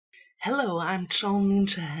Hello, I'm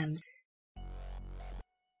Ninja Hen.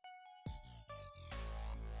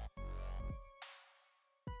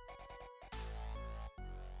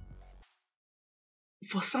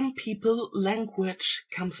 For some people, language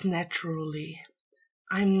comes naturally.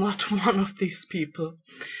 I'm not one of these people.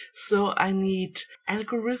 So I need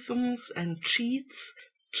algorithms and cheats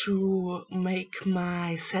to make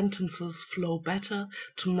my sentences flow better,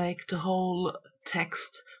 to make the whole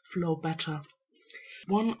text flow better.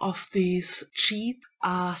 One of these cheats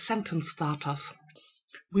are sentence starters.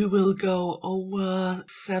 We will go over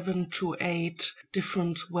 7 to 8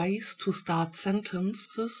 different ways to start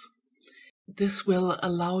sentences. This will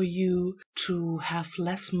allow you to have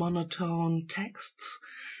less monotone texts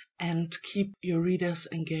and keep your readers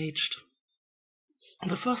engaged.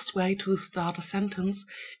 The first way to start a sentence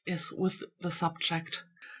is with the subject.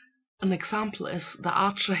 An example is the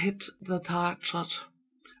archer hit the target,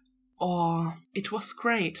 or it was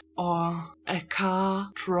great, or a car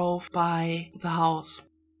drove by the house.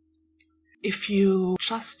 If you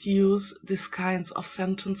just use these kinds of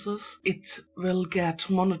sentences, it will get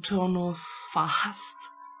monotonous fast.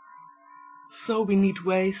 So we need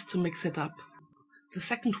ways to mix it up. The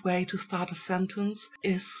second way to start a sentence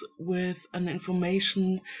is with an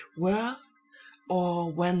information where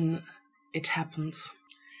or when it happens.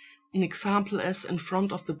 An example is, in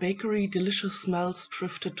front of the bakery, delicious smells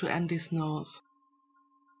drifted to Andy's nose.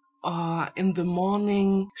 Or, in the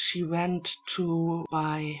morning, she went to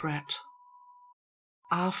buy bread.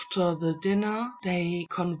 After the dinner, they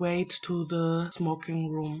conveyed to the smoking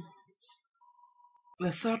room.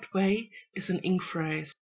 The third way is an ing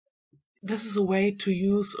phrase. This is a way to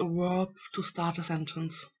use a verb to start a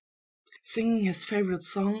sentence. Singing his favorite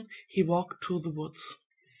song, he walked to the woods,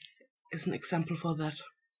 is an example for that.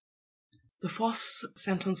 The fourth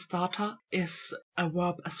sentence starter is a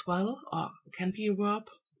verb as well, or can be a verb.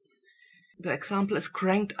 The example is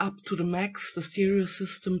cranked up to the max, the stereo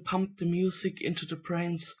system pumped the music into the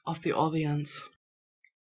brains of the audience.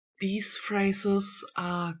 These phrases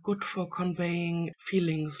are good for conveying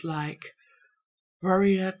feelings like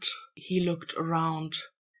worried, he looked around,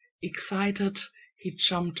 excited, he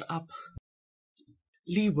jumped up.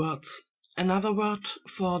 Leewords. Another word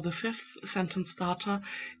for the fifth sentence starter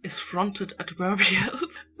is fronted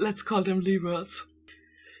adverbials. Let's call them leewords.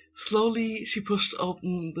 Slowly she pushed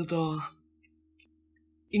open the door.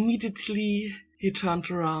 Immediately he turned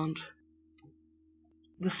around.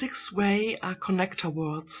 The sixth way are connector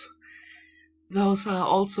words. Those are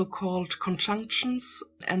also called conjunctions,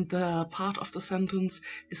 and the part of the sentence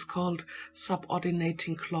is called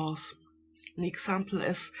subordinating clause. An example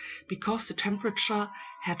is, because the temperature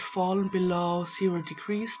had fallen below 0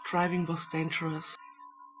 degrees, driving was dangerous.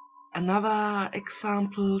 Another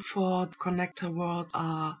example for connector words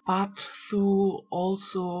are but, through,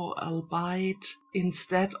 also, albeit,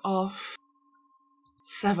 instead of.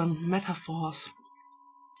 7. Metaphors.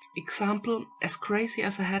 Example, as crazy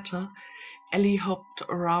as a hatter, Ellie hopped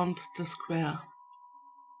around the square.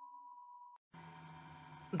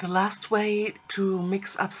 The last way to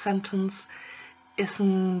mix up sentence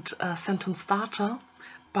isn't a sentence starter,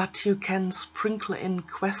 but you can sprinkle in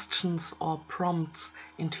questions or prompts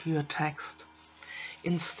into your text.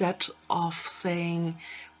 Instead of saying,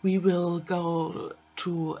 we will go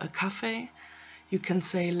to a cafe, you can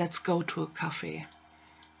say, let's go to a cafe.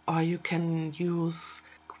 Or you can use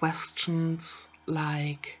questions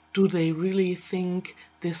like, do they really think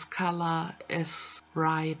this color is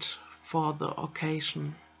right for the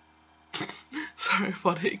occasion? Sorry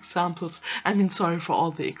for the examples. Sorry for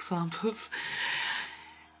all the examples.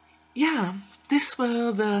 Yeah, these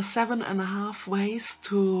were the 7.5 ways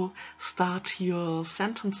to start your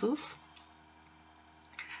sentences.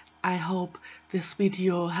 I hope this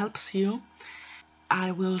video helps you.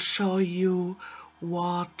 I will show you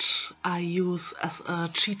what I use as a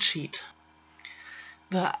cheat sheet.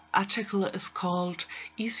 The article is called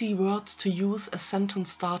Easy Words to Use as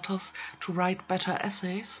Sentence Starters to Write Better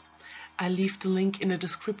Essays. I leave the link in the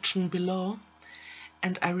description below,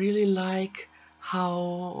 and I really like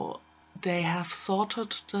how they have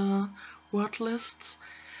sorted the word lists.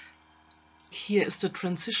 Here is the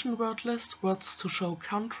transition word list, words to show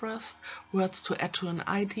contrast, words to add to an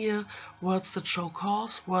idea, words that show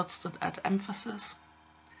cause, words that add emphasis.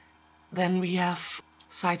 Then we have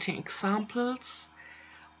citing examples,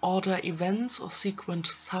 order events or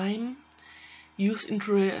sequence time, use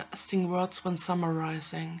interesting words when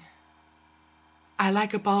summarizing. I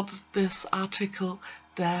like about this article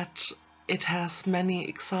that it has many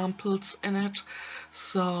examples in it,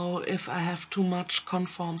 so if I have too much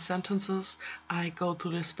conform sentences, I go to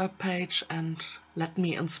this webpage and let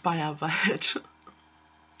me inspire by it.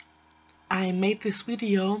 I made this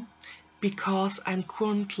video because I'm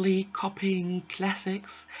currently copying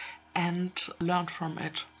classics and learned from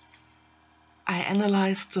it. I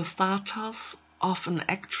analyzed the starters of an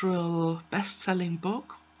actual best-selling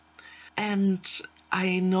book, and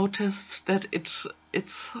I noticed that it's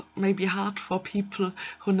maybe hard for people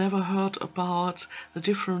who never heard about the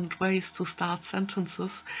different ways to start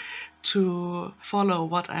sentences to follow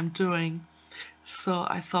what I'm doing. So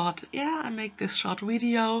I thought, yeah, I make this short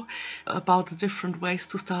video about the different ways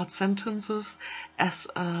to start sentences as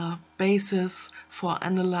a basis for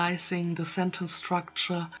analyzing the sentence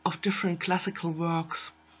structure of different classical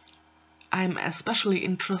works. I'm especially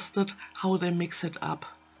interested how they mix it up,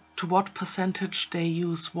 to what percentage they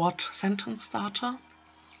use what sentence starter.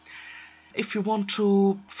 If you want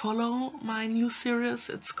to follow my new series,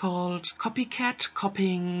 it's called Copycat,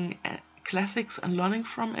 copying classics and learning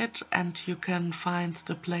from it, and you can find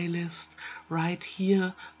the playlist right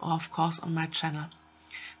here or of course on my channel.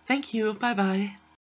 Thank you, bye bye.